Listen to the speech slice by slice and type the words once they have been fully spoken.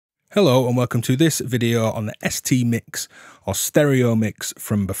Hello and welcome to this video on the STMIX or stereo mix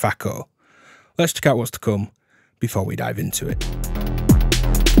from Befaco. Let's check out what's to come before we dive into it.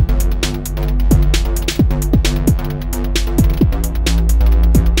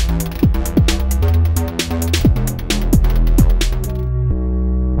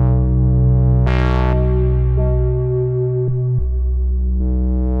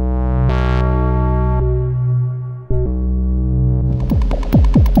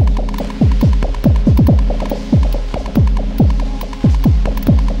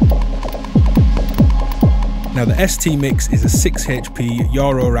 Now the STMIX is a 6 HP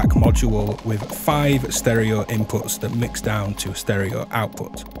Eurorack module with 5 stereo inputs that mix down to a stereo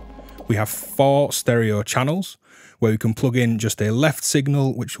output. We have 4 stereo channels where we can plug in just a left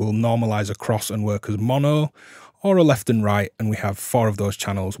signal which will normalize across and work as mono, or a left and right, and we have 4 of those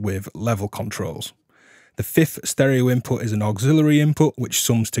channels with level controls. The 5th stereo input is an auxiliary input which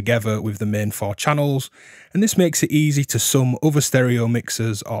sums together with the main 4 channels, and this makes it easy to sum other stereo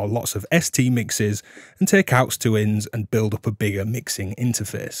mixers or lots of ST mixes and take outs to ins and build up a bigger mixing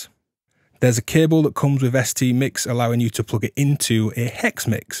interface. There's a cable that comes with STMIX allowing you to plug it into a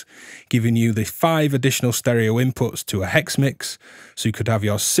Hexmix, giving you the 5 additional stereo inputs to a Hexmix, so you could have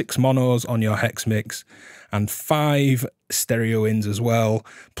your 6 monos on your Hexmix and 5 stereo ins as well,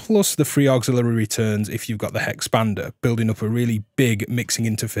 plus the 3 auxiliary returns if you've got the Hexpander, building up a really big mixing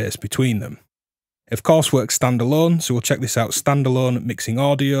interface between them. It of course works standalone, so we'll check this out: standalone mixing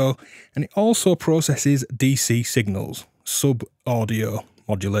audio, and it also processes DC signals, sub-audio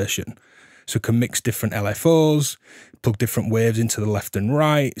modulation. So it can mix different LFOs, plug different waves into the left and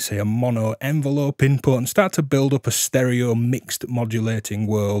right, say a mono envelope input, and start to build up a stereo mixed modulating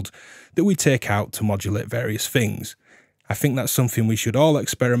world that we take out to modulate various things. I think that's something we should all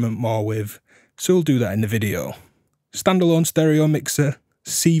experiment more with, so we'll do that in the video. Standalone stereo mixer,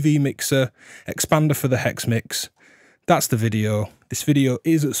 CV mixer, expander for the Hexmix. That's the video. This video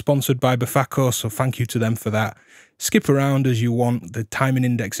is sponsored by Befaco, so thank you to them for that. Skip around as you want, the timing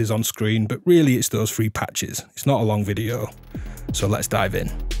index is on screen, but really it's those 3 patches. It's not a long video, so let's dive in.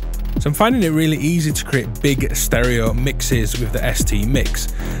 So I'm finding it really easy to create big stereo mixes with the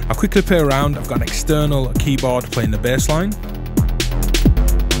STMIX. I'll quickly play around. I've got an external keyboard playing the bass line.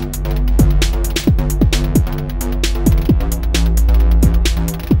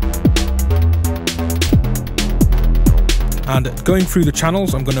 And going through the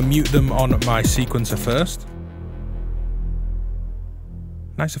channels, I'm going to mute them on my sequencer first.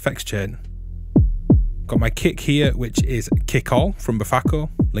 Nice effects chain. Got my kick here, which is Kick All from Befaco.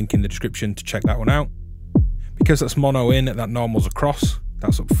 Link in the description to check that one out. Because that's mono in, that normals across.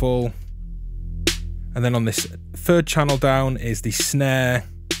 That's up full. And then on this 3rd channel down is the snare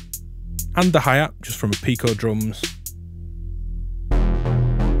and the hi-hat, just from a Pico drums.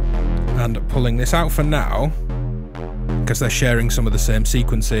 And pulling this out for now, because they're sharing some of the same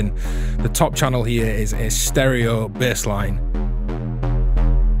sequencing. The top channel here is a stereo bass line.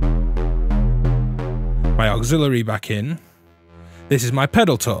 My auxiliary back in. This is my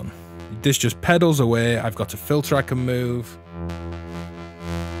pedal tone. This just pedals away. I've got a filter I can move.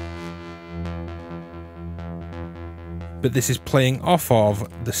 But this is playing off of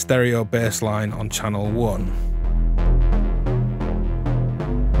the stereo bass line on channel 1.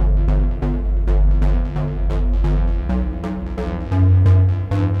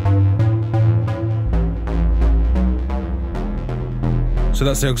 So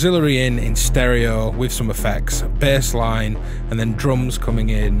that's the auxiliary in stereo with some effects, bass line, and then drums coming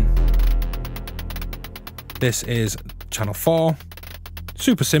in. This is channel 4.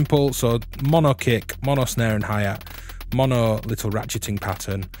 Super simple, so mono kick, mono snare and hi-hat, mono little ratcheting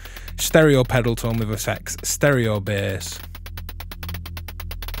pattern, stereo pedal tone with effects, stereo bass.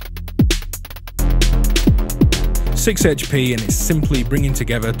 6 HP, and it's simply bringing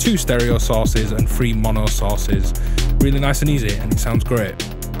together 2 stereo sources and 3 mono sources. Really nice and easy, and it sounds great.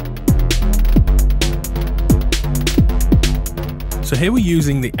 So here we're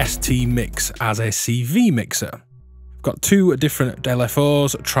using the STMIX as a CV mixer. We've got 2 different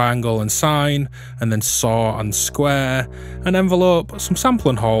LFOs, triangle and sine, and then saw and square, an envelope, some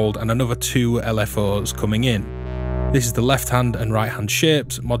sample and hold, and another 2 LFOs coming in. This is the left hand and right hand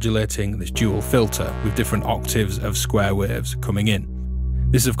shapes modulating this dual filter with different octaves of square waves coming in.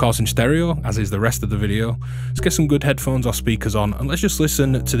 This is of course in stereo, as is the rest of the video. Let's get some good headphones or speakers on, and let's just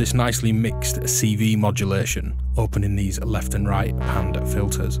listen to this nicely mixed CV modulation, opening these left and right hand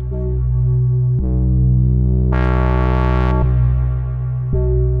filters.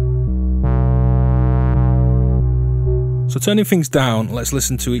 So turning things down, let's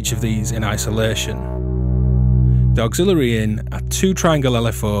listen to each of these in isolation. The auxiliary in are 2 triangle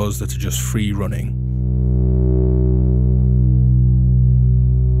LFOs that are just free running.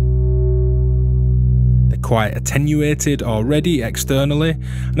 They're quite attenuated already externally,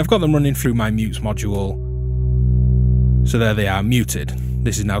 and I've got them running through my mutes module. So there they are, muted.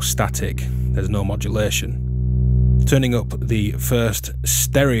 This is now static, there's no modulation. Turning up the first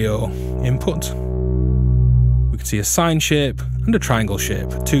stereo input, we can see a sine shape and a triangle shape,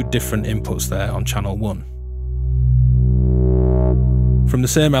 2 different inputs there on channel 1. From the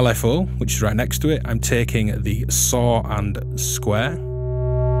same LFO, which is right next to it, I'm taking the saw and square.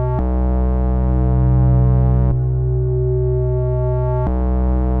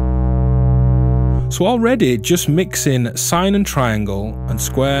 So already just mixing sine and triangle and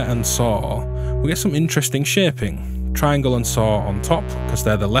square and saw, we get some interesting shaping. Triangle and saw on top, because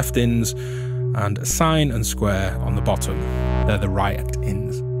they're the left ins, and sine and square on the bottom, they're the right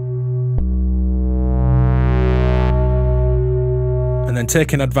ins. And then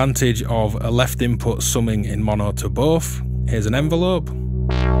taking advantage of a left input summing in mono to both, here's an envelope.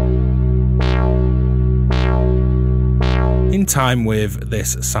 In time with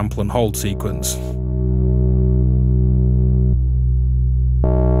this sample and hold sequence.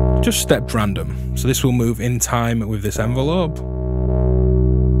 Just stepped random, so this will move in time with this envelope.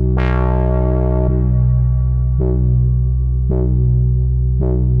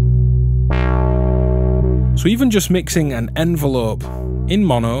 So even just mixing an envelope in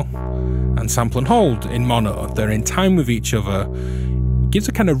mono and sample and hold in mono, they're in time with each other, gives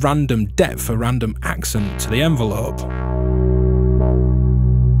a kind of random depth, a random accent to the envelope.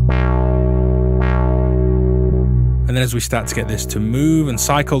 And then as we start to get this to move and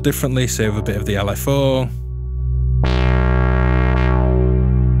cycle differently, say with a bit of the LFO,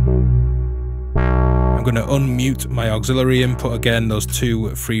 I'm going to unmute my auxiliary input again, those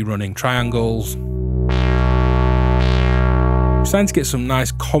 2 free running triangles. I'm starting to get some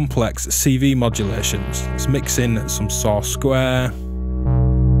nice complex CV modulations. Let's mix in some saw square.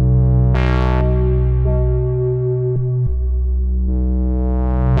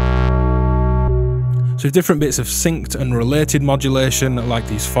 So different bits of synced and related modulation, like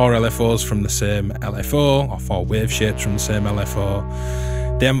these 4 LFOs from the same LFO, or 4 wave shapes from the same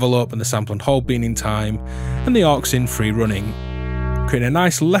LFO, the envelope and the sample and hold being in time, and the aux in free running, creating a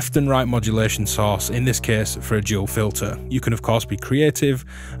nice left and right modulation source, in this case for a dual filter. You can of course be creative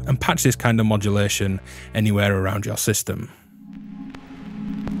and patch this kind of modulation anywhere around your system.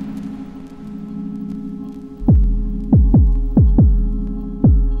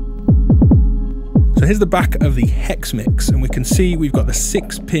 So here's the back of the Hexmix, and we can see we've got the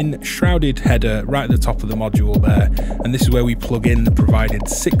 6-pin shrouded header right at the top of the module there, and this is where we plug in the provided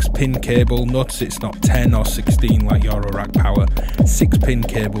 6-pin cable. Notice it's not 10 or 16 like Eurorack power, 6-pin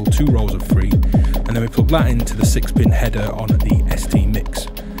cable, 2 rows of free, and then we plug that into the 6-pin header on the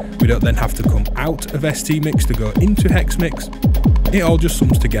STMIX. We don't then have to come out of STMIX to go into Hexmix, it all just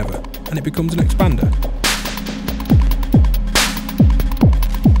sums together and it becomes an expander.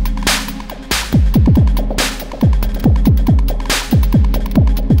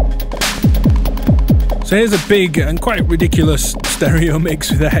 So here's a big and quite ridiculous stereo mix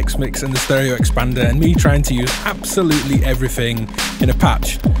with the Hexmix and the stereo expander, and me trying to use absolutely everything in a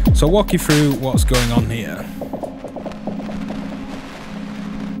patch. So I'll walk you through what's going on here.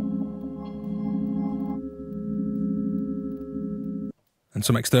 And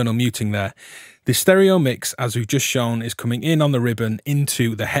some external muting there. The stereo mix, as we've just shown, is coming in on the ribbon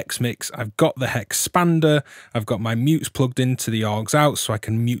into the Hexmix. I've got the Hexpander, I've got my mutes plugged into the aux out so I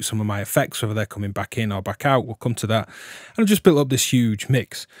can mute some of my effects, whether they're coming back in or back out, we'll come to that. And I've just built up this huge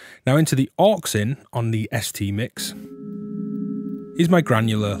mix. Now into the aux in on the STMIX is my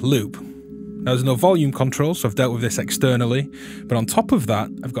granular loop. Now there's no volume control, so I've dealt with this externally, but on top of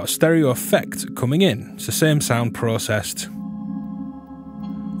that, I've got a stereo effect coming in. It's the same sound processed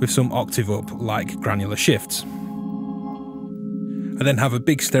with some octave up like granular shifts. I then have a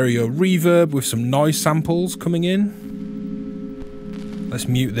big stereo reverb with some noise samples coming in. Let's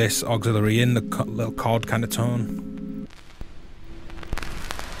mute this auxiliary in, the little chord kind of tone.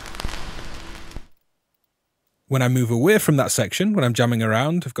 When I move away from that section, when I'm jamming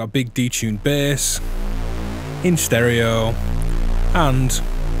around, I've got a big detuned bass in stereo and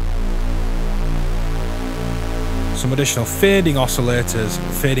some additional fading oscillators,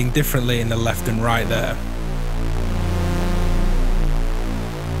 fading differently in the left and right there.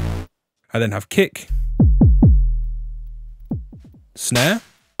 I then have kick, snare,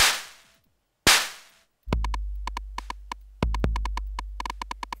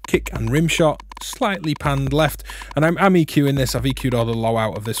 kick and rim shot, slightly panned left, and I'm EQing this. I've EQ'd all the low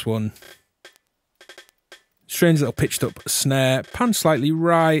out of this one. Strange little pitched up snare, pan slightly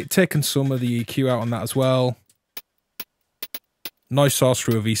right, taken some of the EQ out on that as well. Noise source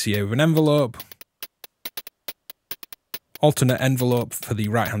through a VCA with an envelope. Alternate envelope for the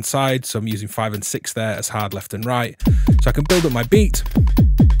right hand side, so I'm using 5 and 6 there as hard left and right. So I can build up my beat,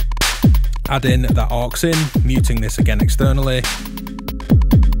 add in that aux in, muting this again externally.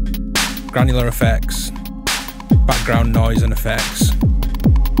 Granular effects, background noise and effects.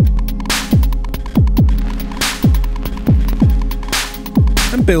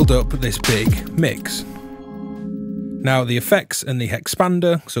 And build up this big mix. Now the effects and the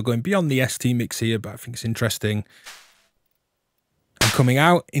Hexpander, so going beyond the STMIX here, but I think it's interesting. I'm coming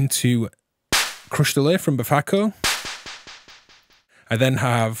out into Crush Delay from Befaco. I then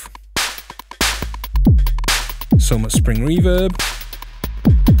have some spring reverb.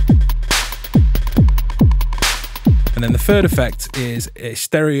 And then the third effect is a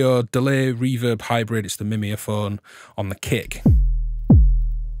stereo delay reverb hybrid. It's the mimeophone on the kick.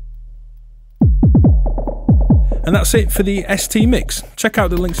 And that's it for the STMIX. Check out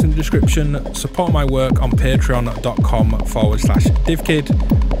the links in the description. Support my work on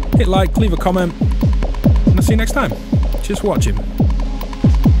patreon.com/DivKid. Hit like, leave a comment, and I'll see you next time. Cheers for watching.